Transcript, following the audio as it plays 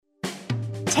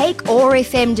Take OAR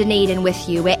FM Dunedin with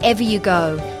you wherever you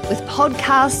go, with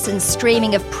podcasts and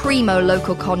streaming of primo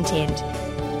local content.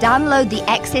 Download the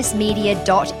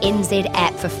accessmedia.nz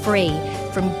app for free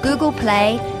from Google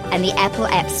Play and the Apple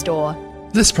App Store.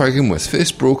 This program was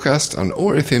first broadcast on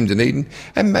OAR FM Dunedin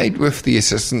and made with the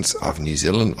assistance of New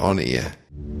Zealand On Air.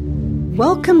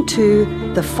 Welcome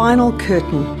to The Final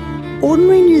Curtain.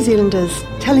 Ordinary New Zealanders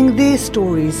telling their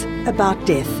stories about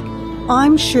death.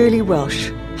 I'm Shirley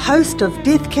Welsh, host of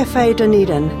Death Cafe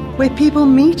Dunedin, where people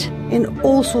meet in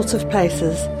all sorts of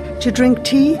places to drink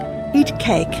tea, eat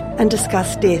cake and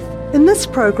discuss death. In this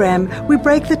program, we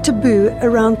break the taboo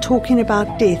around talking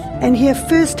about death and hear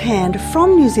firsthand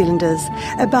from New Zealanders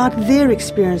about their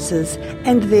experiences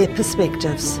and their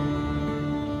perspectives.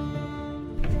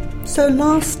 So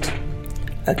last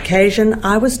occasion,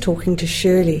 I was talking to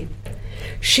Shirley.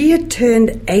 She had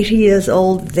turned 80 years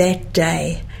old that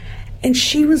day, and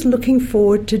she was looking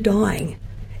forward to dying.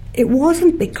 It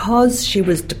wasn't because she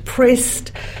was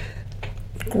depressed,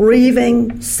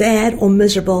 grieving, sad or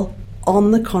miserable. On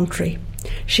the contrary,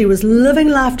 she was living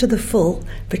life to the full,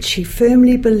 but she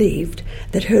firmly believed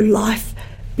that her life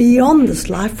beyond this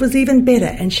life was even better,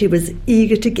 and she was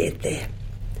eager to get there.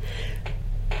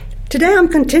 Today I'm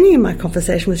continuing my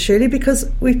conversation with Shirley because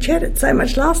we chatted so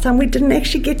much last time we didn't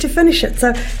actually get to finish it.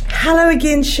 So hello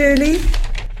again, Shirley.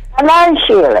 Hello,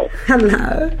 Shirley.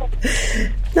 Hello.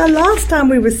 Now, last time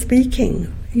we were speaking,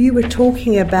 you were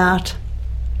talking about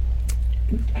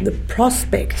the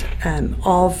prospect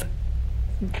of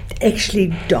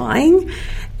actually dying,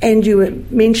 and you were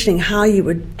mentioning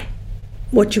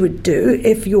what you would do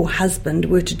if your husband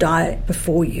were to die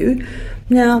before you.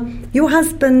 Now, your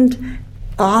husband,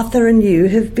 Arthur, and you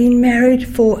have been married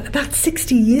for about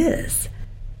 60 years.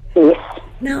 Yes.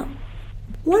 Now,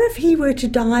 what if he were to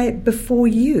die before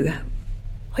you?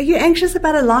 Are you anxious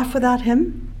about a life without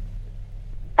him?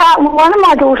 One of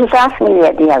my daughters asked me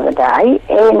that the other day,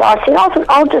 and I said,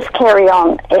 I'll just carry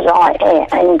on as I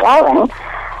am going.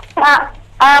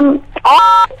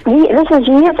 This was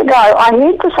years ago. I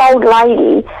heard this old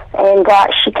lady, and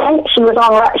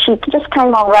she just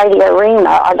came on Radio Reno.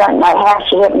 I don't know how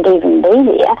she happened to even be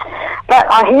there, but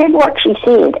I heard what she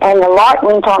said, and the light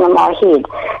went on in my head.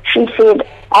 She said,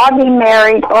 I've been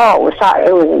married, it was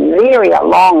a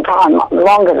long time,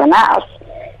 longer than us,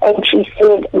 and she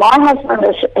said, my husband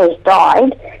has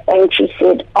died, and she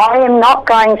said, I am not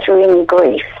going through any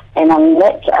grief, and I mean,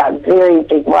 that's a very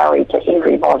big worry to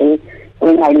everybody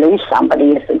when they lose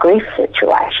somebody, is the grief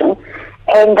situation.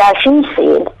 And she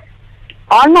said,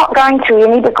 I'm not going through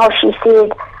any, because she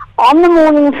said, on the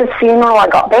morning of the funeral, I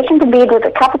got back into bed with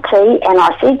a cup of tea, and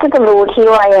I said to the Lord, here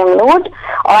I am, Lord,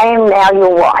 I am now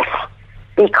your wife.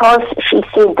 Because she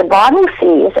said, the Bible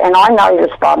says, and I know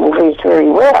this Bible verse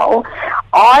very well,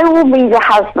 I will be the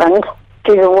husband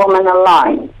to the woman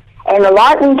alone. And the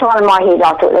light went on in my head.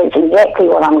 I thought, that's exactly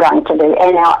what I'm going to do,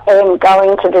 and I am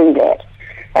going to do that.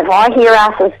 If I hear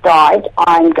Arthur's died,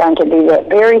 I'm going to do that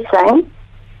very thing.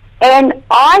 And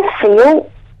I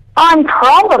feel I'm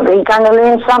probably going to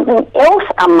learn something else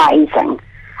amazing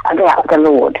about the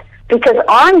Lord, because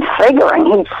I'm figuring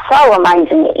he's so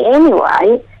amazing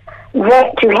anyway,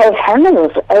 that to have him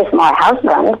as my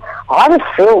husband, I just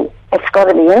feel it's got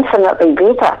to be infinitely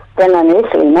better than an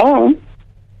earthly man.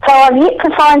 So I've yet to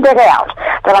find that out,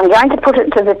 but I'm going to put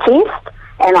it to the test,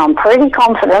 and I'm pretty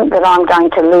confident that I'm going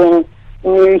to learn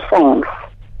new things.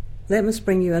 That must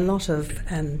bring you a lot of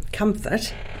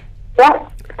comfort. Yeah,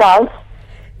 it does.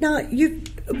 Now,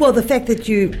 the fact that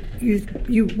you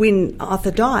when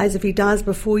Arthur dies, if he dies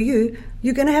before you,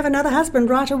 you're going to have another husband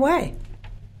right away.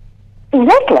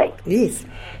 Exactly. Yes.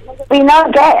 We know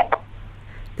that.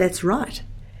 That's right.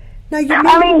 Now, you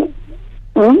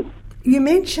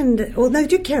mentioned, or no,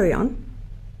 do carry on.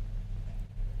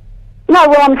 No,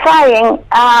 well, I'm saying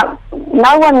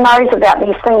no one knows about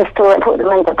these things till they put them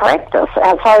into practice.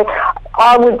 And so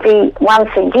I would be,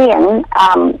 once again,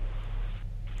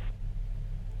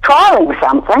 trialing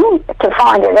something to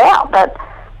find it out. But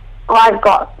I've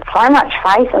got so much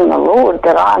faith in the Lord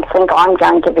that I think I'm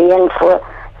going to be in for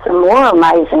some more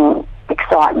amazing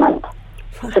excitement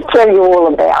to tell you all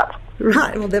about.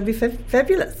 Right, well, that'd be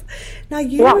fabulous. Now,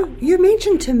 you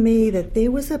mentioned to me that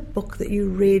there was a book that you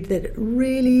read that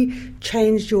really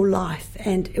changed your life,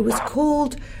 and it was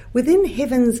called Within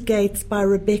Heaven's Gates by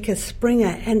Rebecca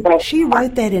Springer, and she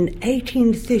wrote that in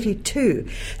 1832.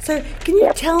 So can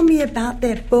you tell me about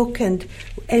that book and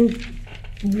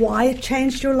why it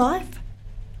changed your life?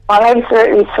 I'm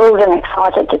absolutely thrilled and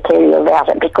excited to tell you about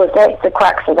it, because that's the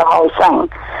crux of the whole thing.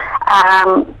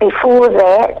 Before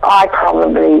that, I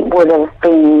probably would have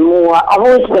been more, I've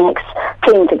always been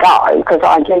keen to go because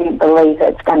I do believe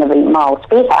it's going to be miles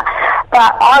better.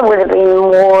 But I would have been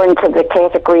more into the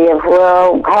category of,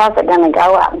 well, how's it going to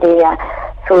go up there,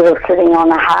 sort of sitting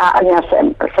on a harp,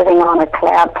 sitting on a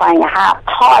cloud playing a harp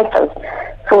type of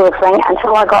sort of thing,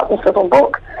 until I got this little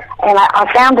book. And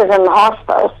I found it in the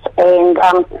hospice, and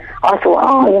I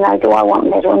thought, do I want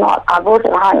that or not? I brought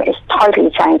it home. It's totally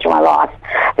changed my life.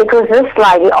 Because this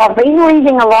lady, I've been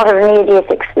reading a lot of near-death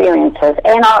experiences,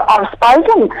 and I've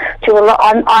spoken to a lot.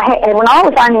 And when I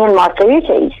was only in my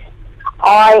 30s,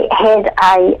 I had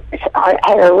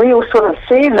a real sort of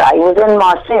survey within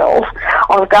myself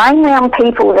of going around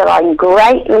people that I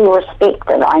greatly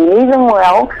respected. I knew them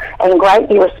well and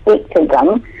greatly respected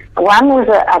them. One was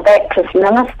a Baptist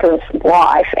minister's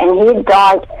wife, and he had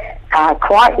died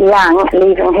quite young,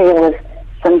 leaving her with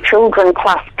some children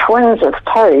plus twins of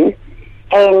 2.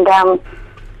 And so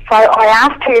I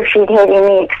asked her if she'd had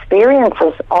any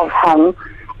experiences of him,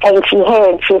 and she'd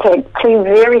had 2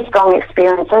 very strong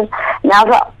experiences.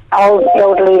 Another old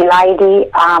elderly lady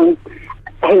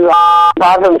who I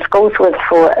was in schools with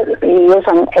for years,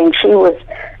 and she was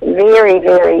very,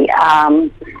 very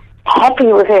happy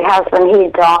with her husband. He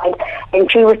had died, and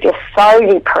she was just so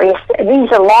depressed.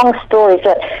 These are long stories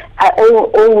that all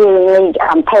really need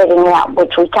padding out,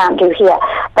 which we can't do here.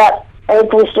 But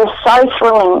it was just so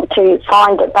thrilling to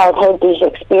find that they'd had these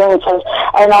experiences.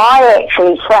 And I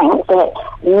actually think that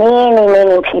many,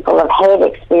 many people have had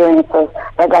experiences,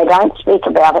 but they don't speak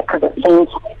about it because it seems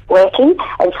wacky.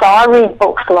 And so I read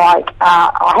books like,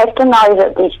 I have to know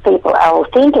that these people are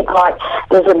authentic. Like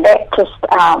there's a Baptist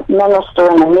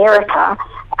minister in America,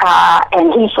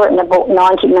 and he's written a book,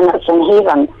 90 Minutes in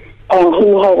Heaven, and he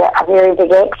had a very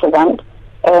big accident.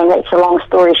 And it's a long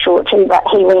story short too, but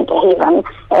he went to heaven,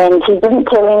 and he didn't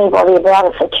tell anybody about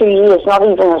it for 2 years, not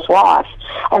even his wife.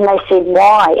 And they said,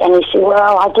 why? And he said,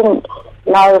 well, I didn't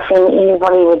know if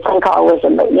anybody would think I was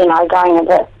going a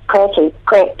bit cracked.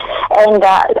 And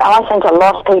I think a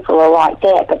lot of people are like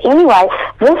that. But anyway,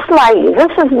 this lady, this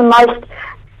is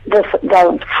the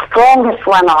strongest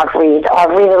one I've read. I've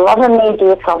read a lot of near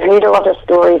deaths, I've read a lot of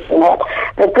stories and that.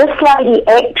 But this lady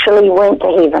actually went to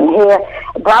heaven. Her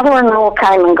brother-in-law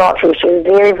came and got her. She was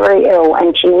very, very ill,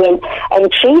 and she went.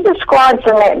 And she describes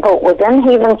in that book, Within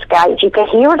Heaven's Gate, you can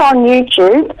hear it on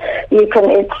YouTube.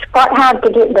 It's quite hard to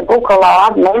get the book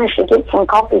alive. I've managed to get some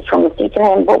copies from a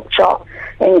second-hand bookshop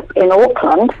in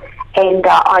Auckland. And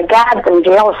I guard them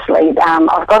jealously.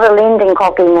 I've got a lending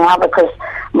copy now because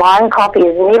my own copy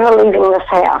is never leaving this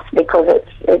house because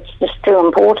it's just too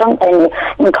important and you're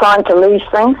inclined to lose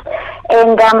things.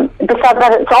 And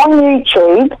but it's on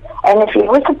YouTube, and if you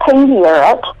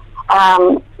Wikipedia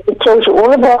it tells you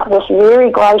all about this very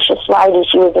gracious lady.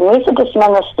 She was a Methodist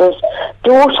minister's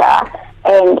daughter,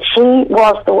 and she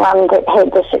was the one that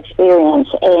had this experience.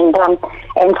 And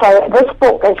so this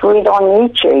book is read on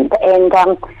YouTube, and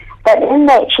but in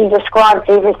that she describes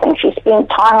everything. She spent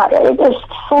time like that. It is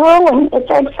thrilling. It's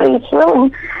absolutely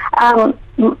thrilling.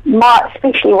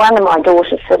 Especially one of my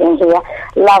daughters sitting here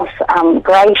loves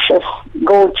gracious,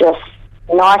 gorgeous,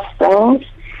 nice things,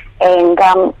 and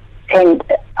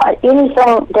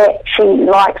anything that she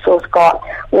likes or has got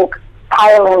will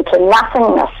pale into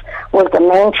nothingness with the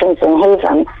mansions in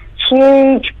heaven.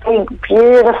 Huge, big,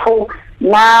 beautiful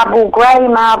grey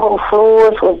marble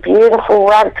floors with beautiful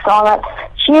rugs on it.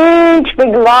 Huge,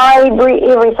 big library,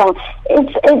 everything.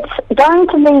 It's going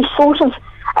to be sort of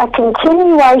a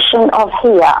continuation of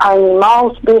here, only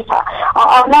miles better.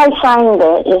 I know saying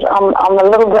that is, I'm a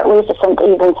little bit reticent to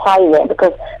even say that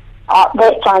because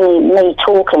that's only me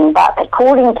talking, but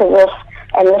according to this,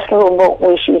 and this little book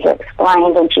where she's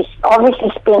explained, and she's obviously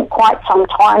spent quite some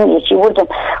time there. She wouldn't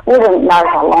know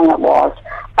how long it was.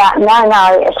 But no,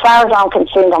 as far as I'm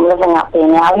concerned, I'm living up there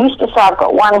now. I used to say I've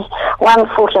got one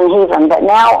foot in heaven, but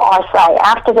now I say,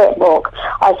 after that book,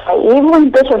 I say every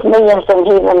bit of me is in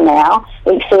heaven now,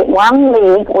 except one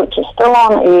leg, which is still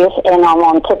on earth, and I'm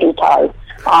on tippy-toe.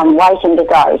 I'm waiting to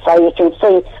go. So you can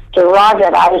see, to arrive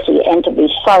at 80 and to be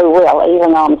so well,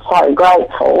 even though I'm so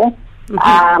grateful,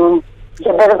 it's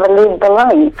a bit of a lead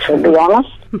balloon, to be honest.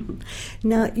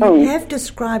 Now, you have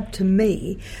described to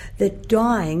me that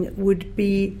dying would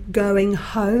be going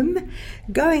home.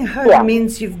 Going home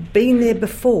means you've been there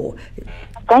before.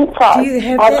 I think so. Do you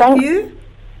have that view?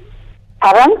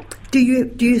 Pardon? Do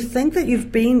you think that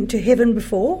you've been to heaven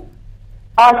before?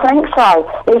 I think so.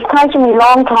 It's taken me a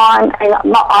long time, and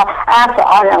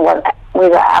I don't know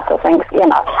whether Arthur thinks,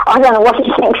 I don't know what he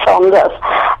thinks on this,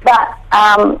 but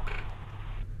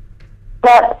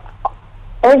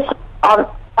as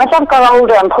I've got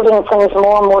older and putting things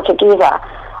more and more together,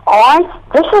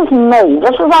 This is me.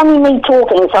 This is only me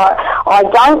talking, so I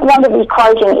don't want to be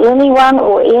quoting anyone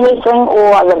or anything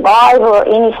or the Bible or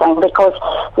anything, because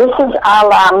this is a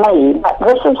la me. But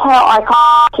this is how I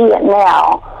see it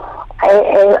now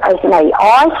as me.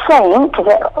 I think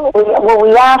that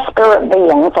we are spirit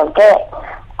beings of that.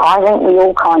 I think we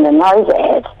all kind of know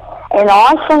that. And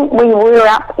I think we were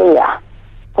up there,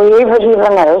 wherever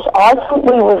heaven is. I think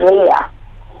we were there.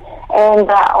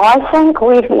 And I think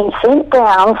we've been sent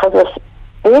down for this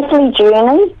earthly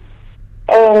journey,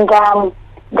 and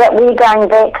that we're going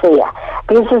back there.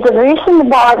 Because there's a verse in the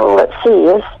Bible that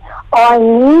says, I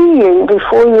knew you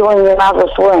before you were in your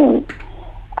mother's womb.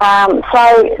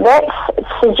 So that's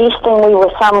suggesting we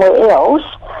were somewhere else.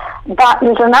 But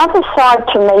there's another side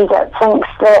to me that thinks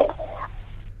that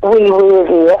we were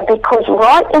there, because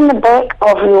right in the back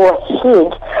of your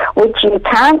head, which you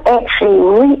can't actually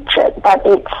reach it, but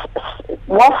it's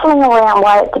waffling around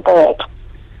way at the back,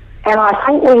 and I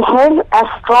think we have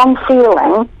a strong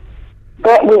feeling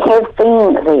that we have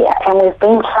been there and we've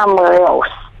been somewhere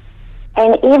else.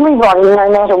 And everybody,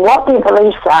 no matter what their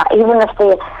beliefs are, even if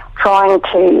they're trying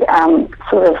to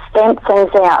sort of stamp things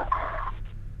out,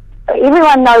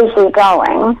 everyone knows they're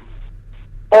going,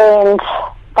 and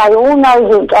they all know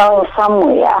they're going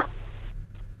somewhere.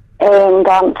 And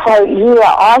so,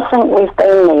 yeah, I think we've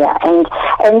been there.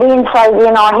 And then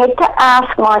I had to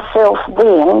ask myself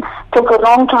then, took a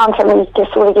long time for me to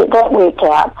sort of get that worked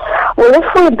out, well, if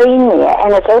we've been there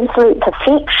and it's absolute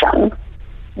perfection,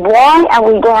 why are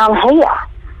we down here?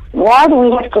 Why do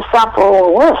we have to suffer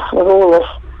all this with all this,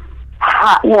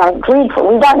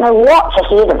 dreadful? We don't know what's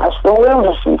ahead of us. The world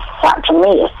is in such a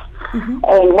mess. Mm-hmm.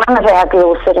 And one of our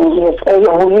girls sitting here,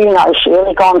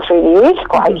 Shirley, gone through the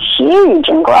earthquake, huge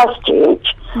in Christchurch.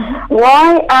 Mm-hmm.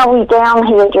 Why are we down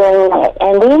here doing that?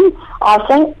 And then I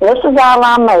think, this is a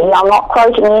la me, I'm not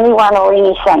quoting anyone or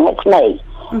anything, it's me.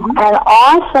 Mm-hmm. And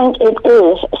I think it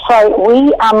is, so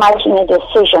we are making a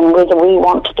decision whether we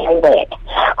want to go back.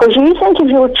 Because you think of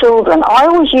your children, I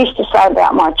always used to say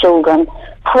about my children,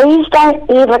 please don't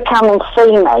ever come and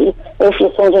see me if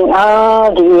you're thinking,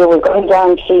 oh dear, we've got to go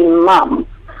and see Mum.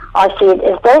 I said,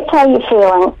 if that's how you're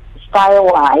feeling, stay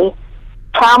away.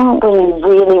 Come when you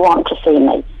really want to see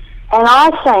me. And I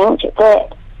think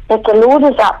that if the Lord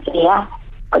is up there,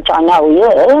 which I know He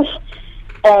is,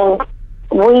 and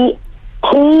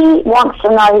He wants to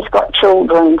know He's got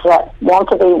children that want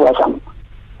to be with Him.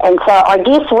 And so I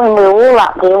guess when we're all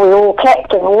up there, we're all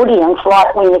captive audience,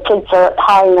 like when the kids are at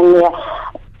home and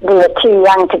they're too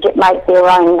young to make their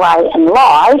own way in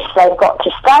life, they've got to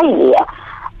stay there.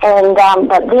 And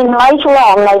but then later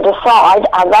on they decide,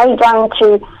 are they going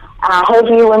to have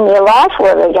you in their life, or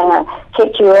are they going to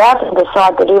kick you out and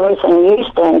decide that everything you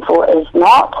stand for is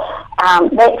not?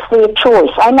 That's their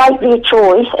choice. They make their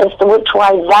choice as to which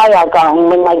way they are going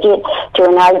when they get to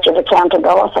an age of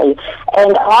accountability.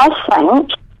 And I think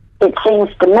it seems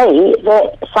to me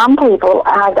that some people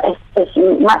are, as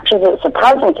much as it's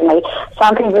surprising to me,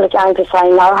 some people are going to say,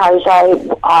 no, Jose,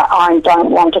 I don't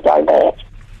want to go back.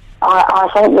 I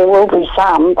think there will be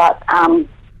some, but I've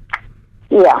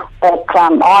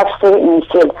certainly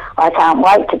said I can't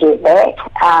wait to get back.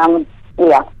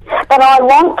 But I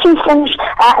want to finish,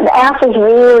 Alf is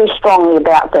very strongly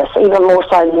about this, even more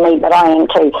so than me, but I am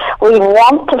too. We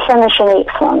want to finish in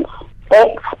excellence.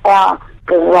 That's our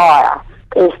desire,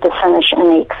 is to finish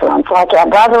in excellence. Like our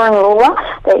brother-in-law,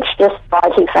 that's just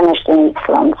like he finished in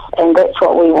excellence, and that's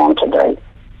what we want to do.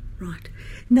 Right.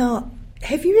 Now,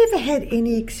 have you ever had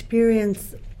any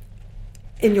experience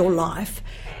in your life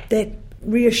that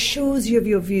reassures you of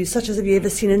your views, such as have you ever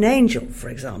seen an angel, for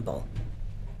example?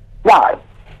 No.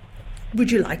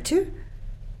 Would you like to?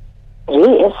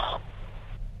 Yes.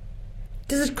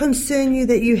 Does it concern you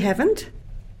that you haven't?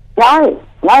 No,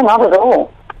 not at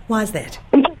all. Why is that?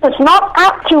 Because it's not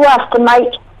up to us to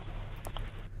make...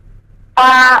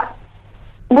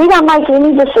 we don't make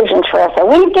any decisions for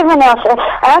ourselves. We've given ourselves...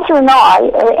 Arthur and I,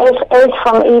 as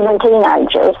from even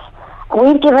teenagers,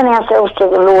 we've given ourselves to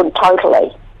the Lord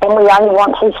totally, and we only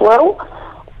want His will.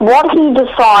 What He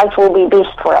decides will be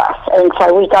best for us, and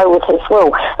so we go with His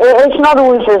will. It's not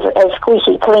always as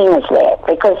squeaky clean as that,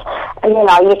 because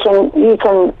you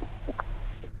can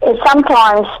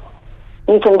sometimes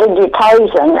you can dig your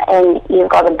toes in and you've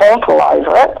got a battle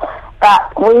over it.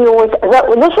 But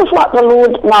this is what the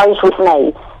Lord knows with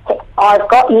me. I've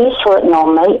got yes written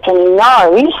on me, and He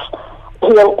knows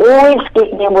He'll always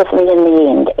get there with me in the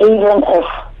end, even if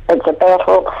it's a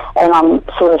battle and I'm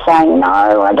sort of saying,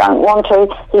 no, I don't want to.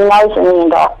 He knows in the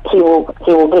end He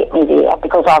will get me there,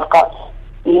 because I've got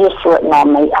yes written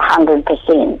on me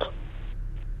 100%.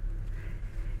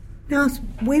 Now,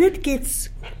 when it gets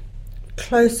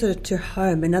closer to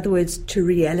home, in other words, to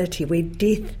reality, where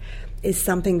death is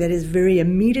something that is very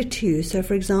immediate to you. So,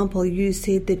 for example, you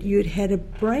said that you'd had a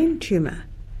brain tumour.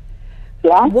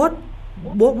 Yeah. What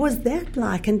was that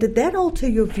like, and did that alter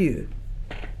your view?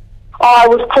 Oh, it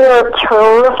was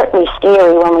terrifically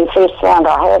scary when we first found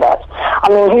I had it. I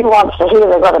mean, who wants to hear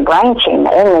they've got a brain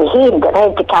tumour in the head that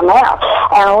had to come out?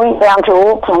 And I went down to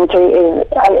Auckland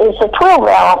it's a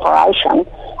 12-hour operation,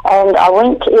 and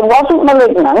it wasn't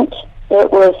malignant,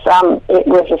 it was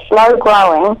a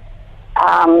slow-growing,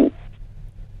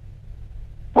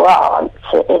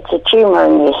 it's a tumour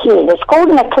in your head. It's called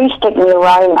an acoustic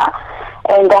neuroma,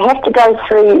 and they have to go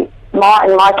through, in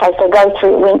my case,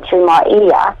 it went through my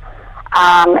ear.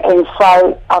 And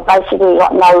so I basically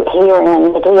got no hearing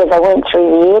in the ear. They went through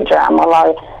the eardrum,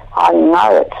 although I don't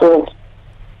know, it sort of,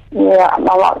 I'm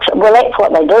not sure. Well, that's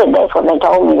what they did. That's what they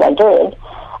told me they did.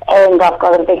 And I've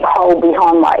got a big hole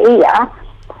behind my ear.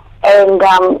 And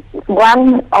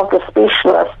one of the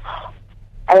specialists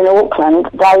in Auckland,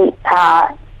 they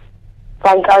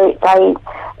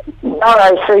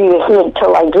burrow through your head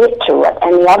till they get to it,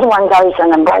 and the other one goes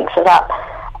in and breaks it up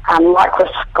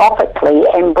microscopically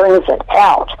and brings it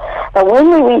out. But when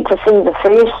we went to see the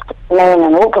first man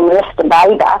in Auckland, Mr.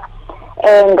 Baber,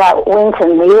 and went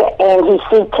in there, and he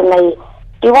said to me,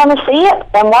 "Do you want to see it?"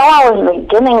 And while I was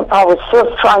beginning, I was sort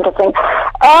of trying to think,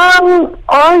 I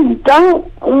don't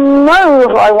know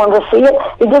if I want to see it.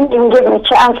 He didn't even give me a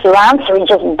chance to answer. He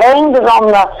just banged it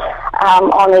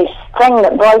on his thing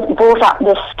that brought up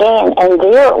this scan, and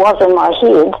there it was in my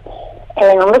head.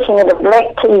 And I'm looking at a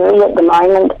black TV at the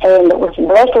moment, and it was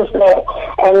black as that,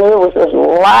 and there was this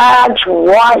large,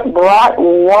 bright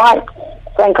white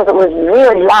thing, because it was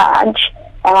very large,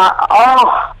 and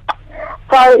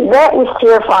so that was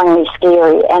terrifyingly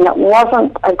scary, and it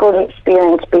wasn't a good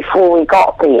experience before we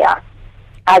got there,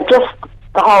 just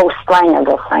the whole strain of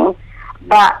the thing,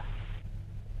 but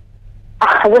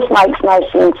this makes no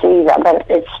sense either, but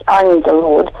it's only the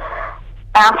Lord.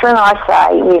 Catherine and I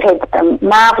say we've had a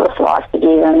marvellous life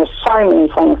together, and there's so many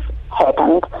things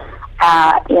happened,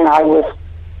 with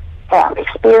our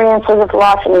experiences of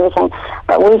life and everything,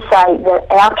 but we say that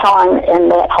our time in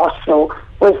that hospital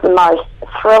was the most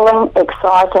thrilling,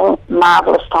 exciting,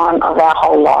 marvellous time of our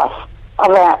whole life,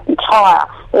 of our entire.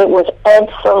 It was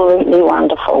absolutely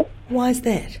wonderful. Why is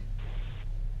that?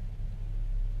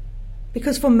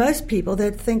 Because for most people,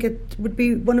 they'd think it would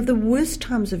be one of the worst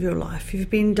times of your life. You've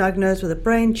been diagnosed with a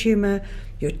brain tumour,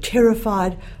 you're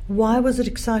terrified. Why was it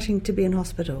exciting to be in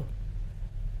hospital?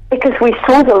 Because we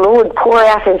saw the Lord pour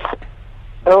out His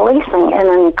blessing in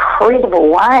an incredible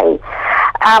way.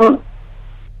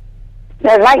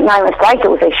 Make no mistake,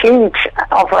 it was a huge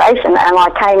operation, and I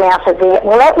came out of there.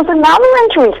 Well, that was another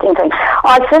interesting thing.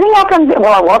 I was sitting up in bed,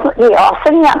 I was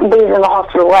sitting up in bed in the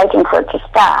hospital waiting for it to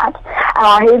start, and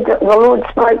I heard the Lord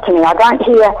spoke to me. I don't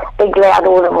hear big, loud,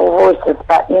 audible voices,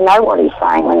 but you know what He's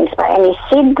saying when He spoke. And He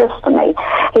said this to me.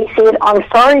 He said, "I'm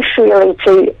sorry, Shirley,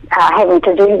 to having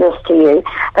to do this to you,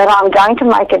 but I'm going to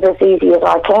make it as easy as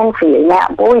I can for you."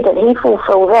 Now, boy, did He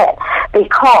fulfill that,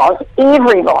 because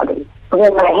everybody,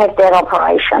 when they have that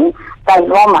operation, they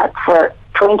vomit for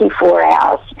 24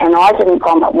 hours, and I didn't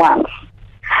vomit once.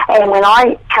 And when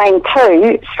I came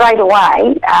to, straight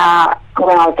away,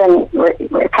 when I was in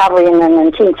recovery and in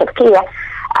intensive care,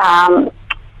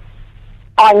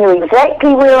 I knew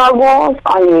exactly where I was.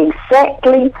 I knew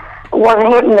exactly what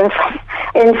had happened.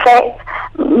 In fact,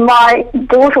 my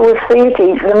daughter was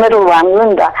 30, the middle one,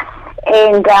 Linda,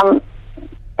 and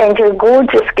she was a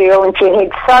gorgeous girl, and she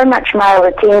had so much male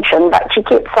attention, but she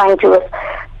kept saying to us,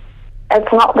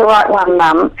 "It's not the right one,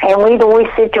 Mum." And we'd always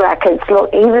said to our kids,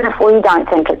 "Look, even if we don't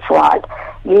think it's right,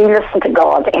 you listen to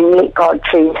God and let God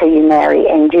choose who you marry,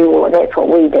 and that's what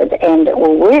we did, and it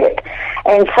will work."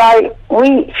 And so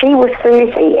she was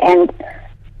 30, and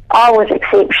I was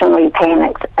exceptionally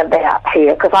panicked about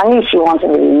her, because I knew she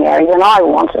wanted to be married, and I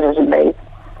wanted her to be.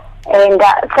 And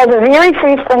so the very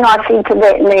first thing I said to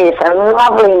that nurse, a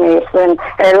lovely nurse, and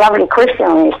a lovely Christian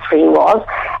nurse she was,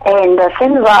 and as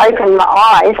soon as I opened my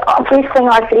eyes, the first thing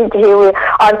I said to her was,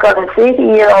 "I've got a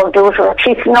 30-year-old daughter,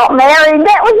 she's not married."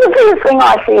 That was the first thing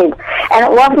I said. And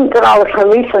it wasn't that I was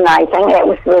hallucinating, it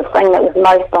was the thing that was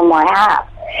most on my heart.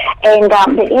 And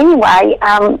but anyway,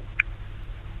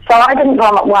 so I didn't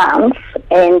vomit once,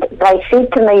 and they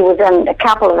said to me within a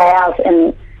couple of hours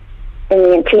in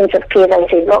the intensive care, they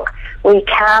said, "Look, we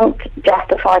can't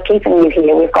justify keeping you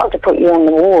here. We've got to put you in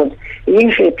the ward."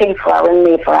 Usually people are in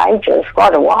there for ages,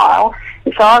 quite a while.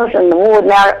 And so I was in the ward.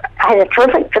 Now, I had a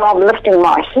terrific job lifting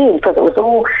my head, because it was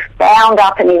all bound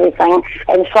up and everything.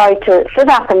 And so to sit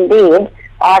up in bed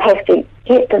I'd have to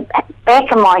get the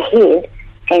back of my head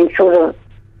and sort of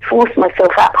force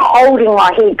myself up, holding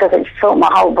my head because I just thought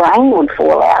my whole brain would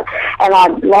fall out, and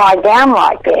I'd lie down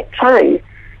like that too.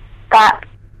 But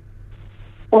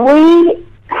we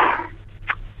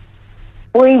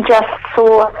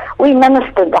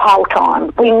ministered the whole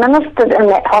time. We ministered in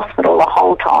that hospital the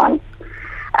whole time.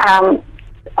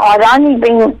 I'd only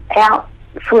been out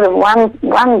sort of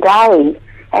one day,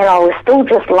 and I was still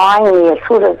just lying there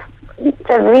sort of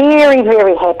very,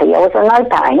 very happy. I was in no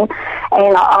pain,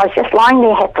 and I was just lying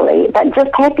there happily, but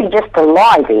just happy just to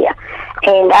lie there.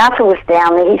 And Arthur was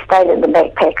down there. He stayed at the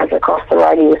Backpackers across the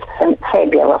road. He was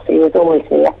fabulous. He was always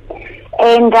there.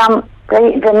 And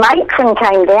the matron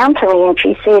came down to me and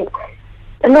she said,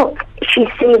 look, she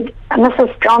said,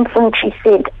 Mrs. Johnson, she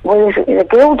said, well, there's a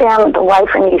girl down the way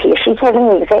from you here. She's having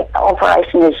the exact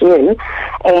operation as you.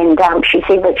 And she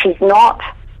said, but she's not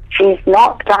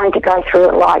going to go through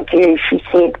it like you. She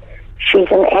said, she's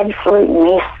an absolute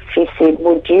mess. She said,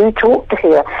 would you talk to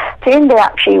her? Turned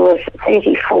out she was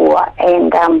 34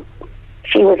 and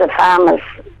she was a farmer's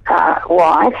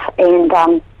wife, and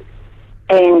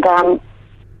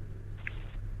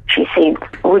she said,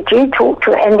 would you talk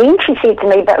to her? And then she said to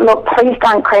me, but look, please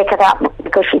don't crack it up,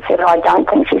 because she said, I don't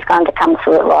think she's going to come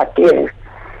through it like you.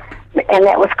 And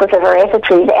that was because of her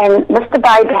attitude. And Mr.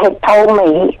 Baber had told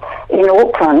me in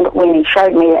Auckland, when he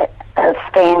showed me a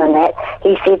scan and that,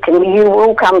 he said to me, you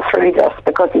will come through this,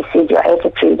 because he said your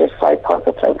attitude is so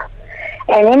positive.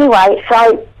 And anyway,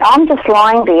 so I'm just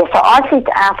lying there. So I said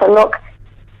to Arthur, look,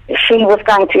 she was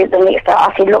going to the next day.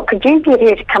 I said, look, could you get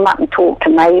her to come up and talk to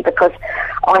me? Because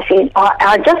I said,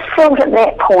 I just felt at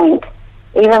that point,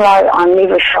 even though I'm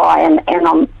never shy and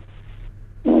I'm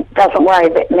doesn't worry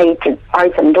about me to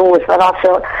open doors, but I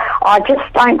felt I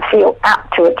just don't feel up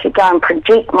to it to go and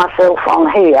project myself on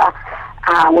her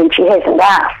when she hasn't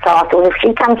asked. So I thought, if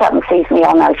she comes up and sees me,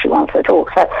 I know she wants to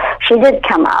talk. So she did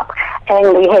come up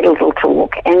and we had a little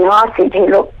talk, and I said to her,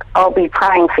 look, I'll be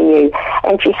praying for you.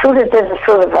 And she sort of did a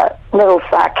little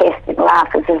sarcastic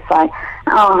laugh as if saying,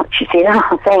 oh, she said,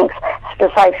 oh, thanks,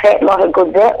 to say fat lot of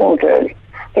good that will do.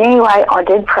 But anyway, I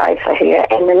did pray for her,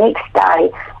 and the next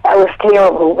day it was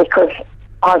terrible because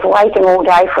I was waiting all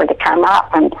day for her to come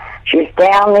up, and she was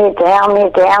down there.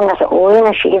 I said, when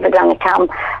is she ever going to come?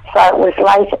 So it was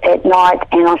late at night,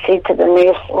 and I said to the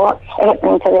nurse, what's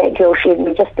happening to that girl? She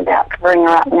was just about to bring her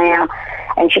up now.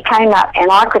 And she came up,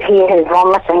 and I could hear her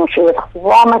vomiting. She was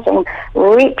vomiting,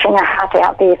 reaching her heart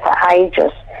out there for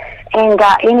ages. And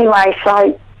anyway,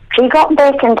 so she got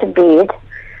back into bed,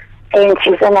 and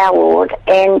she's in our ward,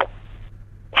 and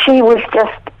she was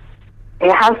just,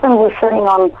 her husband was sitting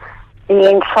on the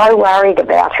end so worried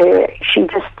about her. She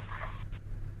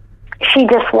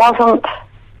just wasn't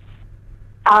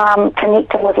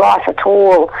connected with life at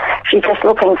all. She's just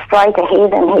looking straight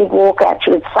ahead, and he'd walk out.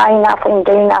 She would say nothing,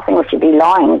 do nothing, or she'd be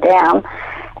lying down.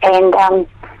 And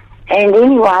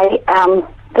anyway,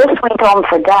 this went on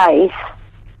for days,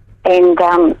 and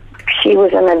she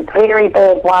was in a very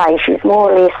bad way. She was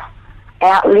more or less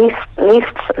left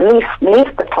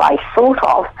the place, sort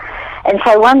of. And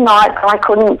so one night I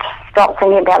couldn't stop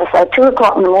thinking about it. So at 2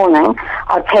 o'clock in the morning,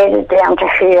 I padded down to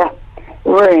her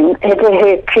room, to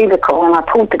her cubicle, and I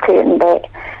pulled the curtain back,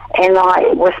 and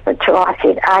I whispered to her, I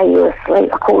said, are you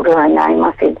asleep? I called her name.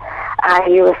 I said, are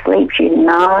you asleep? She said,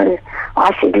 no.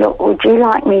 I said, look, would you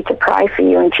like me to pray for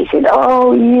you? And she said,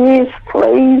 oh, yes,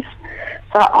 please.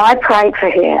 So I prayed for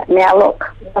her. Now look,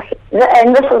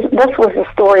 and this was the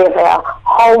story of our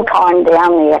whole time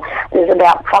down there. There's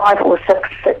about 5 or 6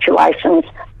 situations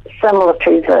similar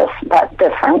to this, but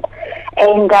different.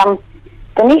 And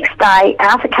the next day,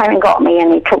 Arthur came and got me,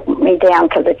 and he took me down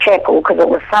to the chapel, because it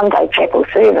was Sunday chapel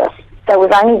service. So it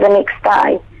was only the next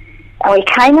day. And we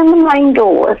came in the main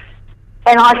doors,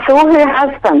 and I saw her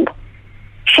husband.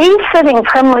 She's sitting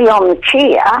primly on the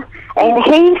chair, and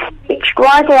he stretched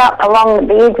right out along the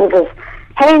bed with his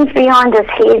hands behind his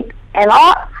head, and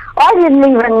I didn't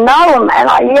even know him, and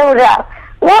I yelled out,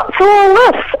 what's all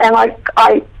this? And I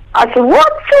said,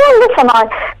 what's all this? And I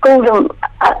called him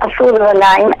a sort of a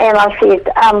name, and I said,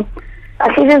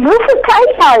 is this a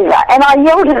takeover? And I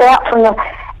yelled it out from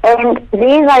and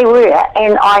there they were,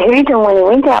 and I heard him, when he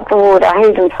went out the ward, I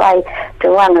heard him say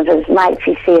to one of his mates,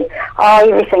 he said, oh,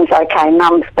 everything's okay,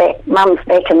 Mum's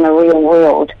back in the real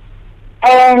world.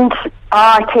 And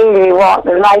I tell you what,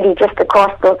 the lady just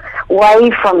across the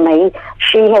way from me,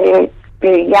 she had her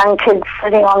young kids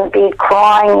sitting on the bed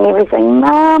crying and everything.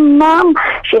 Mum.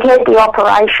 She'd had the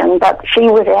operation, but she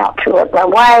was out to it,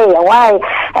 away.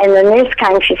 And the nurse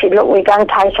came, she said, look, we're going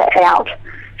to take her out.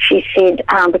 she said,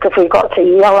 because we've got to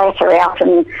yell at her out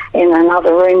in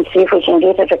another room, see if we can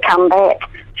get her to come back.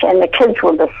 And the kids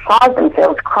were beside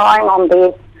themselves, crying on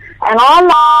bed. And I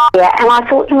lay there, and I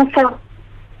thought to myself,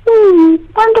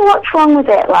 wonder what's wrong with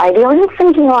that lady. I was just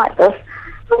thinking like this,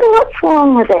 wonder what's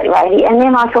wrong with that lady. And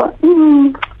then I thought,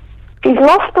 she's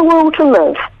lost the will to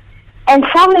live. And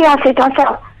suddenly I said to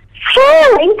myself,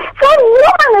 Shirley, that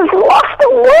woman has lost the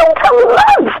will to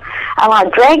live. And I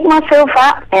dragged myself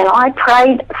up and I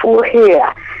prayed for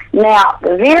her. Now,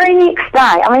 the very next day,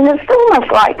 I mean, it's almost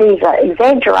like these are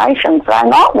exaggerations. They're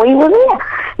not. We were there.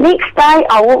 Next day,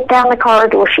 I walked down the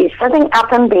corridor. She's sitting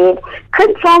up in bed.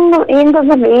 Kids on the end of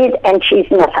the bed, and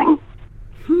she's missing.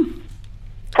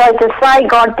 So to say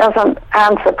God doesn't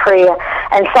answer prayer,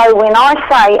 and so when I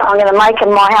say I'm going to make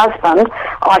him my husband,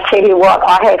 I tell you what,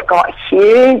 I have got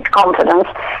huge confidence,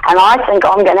 and I think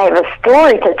I'm going to have a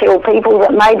story to tell people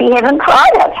that maybe haven't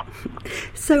tried it.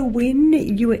 So when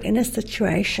you were in a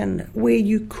situation where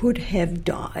you could have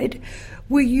died,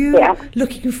 were you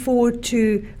looking forward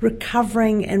to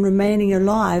recovering and remaining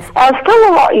alive? I was still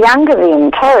a lot younger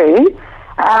then too.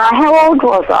 How old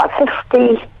was I?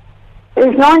 50... It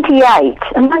was 98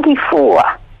 and 94.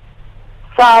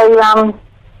 So I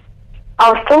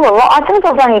was still a lot. I think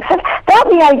I was only 50, about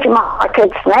the age of my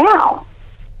kids now.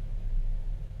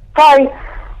 So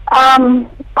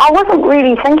I wasn't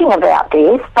really thinking about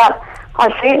death, but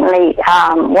I certainly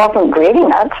wasn't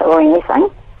dreading it or anything.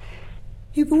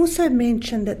 You've also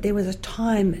mentioned that there was a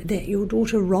time that your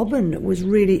daughter Robin was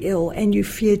really ill and you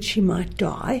feared she might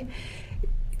die.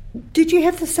 Did you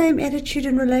have the same attitude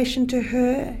in relation to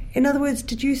her? In other words,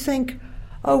 did you think,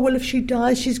 oh, well, if she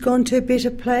dies, she's gone to a better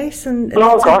place and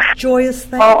it's a joyous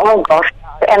thing? Oh, gosh.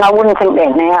 And I wouldn't think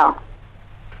that now.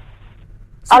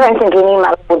 I don't think any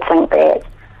mother would think that.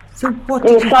 So what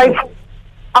did you think?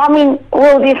 I mean,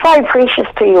 well, they're so precious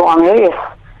to you on earth.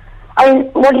 I mean,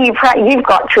 what do you pray? You've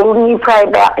got children, you pray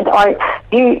about it.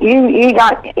 You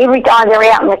don't, every time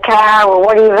they're out in the car or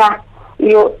whatever,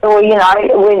 or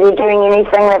when you're doing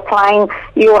anything, they're playing,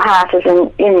 your heart is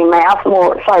in your mouth,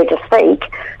 more so to speak.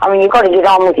 I mean, you've got to get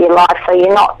on with your life, so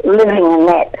you're not living in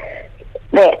that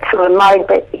sort of mode.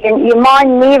 But your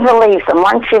mind never leaves them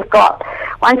once you've got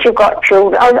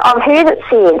children. I've heard it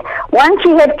said, once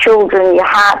you have children, your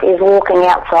heart is walking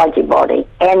outside your body,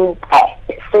 and that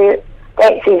says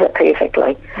it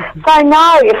perfectly. Mm-hmm. So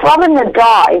no, if Robin had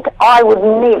died, I would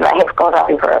never have got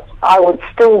over it. I would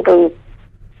still be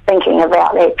thinking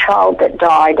about that child that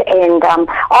died, and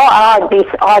I'd be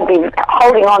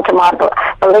holding on to my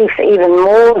belief even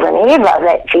more than ever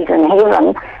that she's in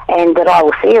heaven and that I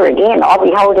will see her again. I'll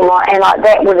be holding on, and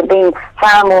that would have been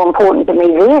far more important to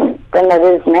me then than it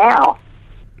is now.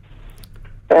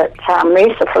 But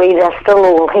mercifully, they're still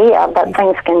all here, but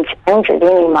things can change at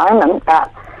any moment. But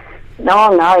no,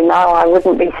 I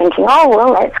wouldn't be thinking, oh,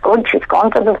 well, that's good, she's gone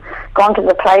to the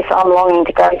place I'm longing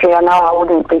to go to. I know I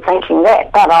wouldn't be thinking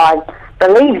that, but I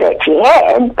believe that she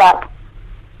had.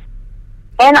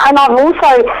 And I've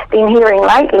also been hearing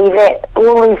lately that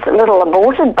all these little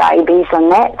aborted babies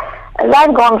and that,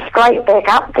 they've gone straight back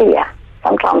up there.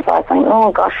 Sometimes I think,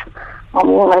 oh, gosh, I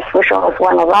almost wish I was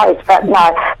one of those. But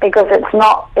no, because it's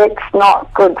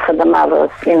not good for the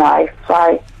mothers,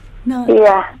 so... No,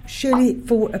 yeah. Shirley,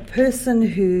 for a person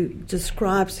who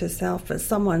describes herself as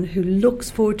someone who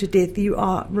looks forward to death, you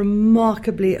are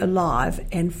remarkably alive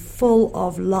and full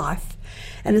of life.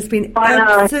 And it's been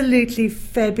absolutely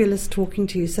fabulous talking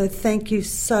to you. So thank you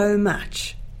so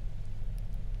much.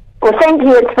 Well, thank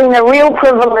you. It's been a real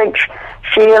privilege,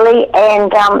 Shirley,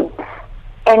 and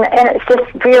it's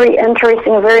just very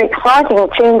interesting, very exciting.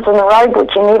 Turns in the road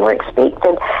which you never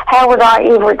expected. How would I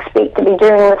ever expect to be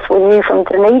doing this with you from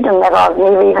Dunedin that I've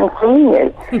never even seen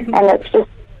you? And it's just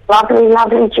a lovely,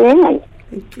 lovely journey.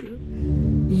 Thank you.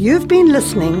 You've been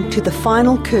listening to The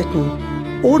Final Curtain,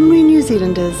 ordinary New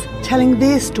Zealanders telling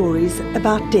their stories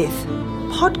about death.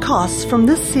 Podcasts from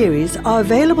this series are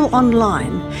available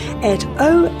online at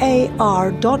oar.org.nz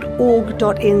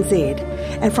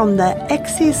and from the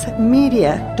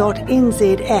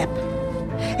accessmedia.nz app.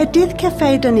 At Death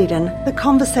Cafe Dunedin, the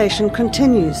conversation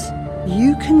continues.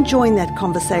 You can join that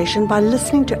conversation by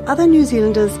listening to other New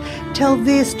Zealanders tell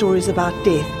their stories about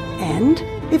death and,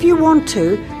 if you want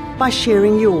to, by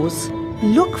sharing yours.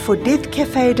 Look for Death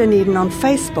Cafe Dunedin on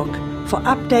Facebook for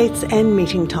updates and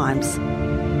meeting times.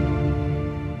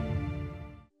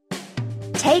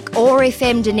 Take OAR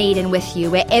FM Dunedin with you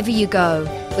wherever you go,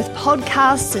 with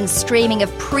podcasts and streaming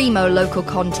of primo local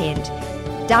content.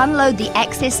 Download the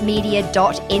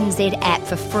accessmedia.nz app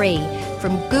for free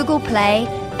from Google Play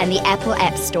and the Apple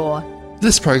App Store.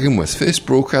 This programme was first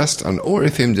broadcast on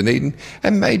ORFM Dunedin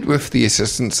and made with the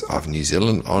assistance of New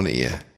Zealand On Air.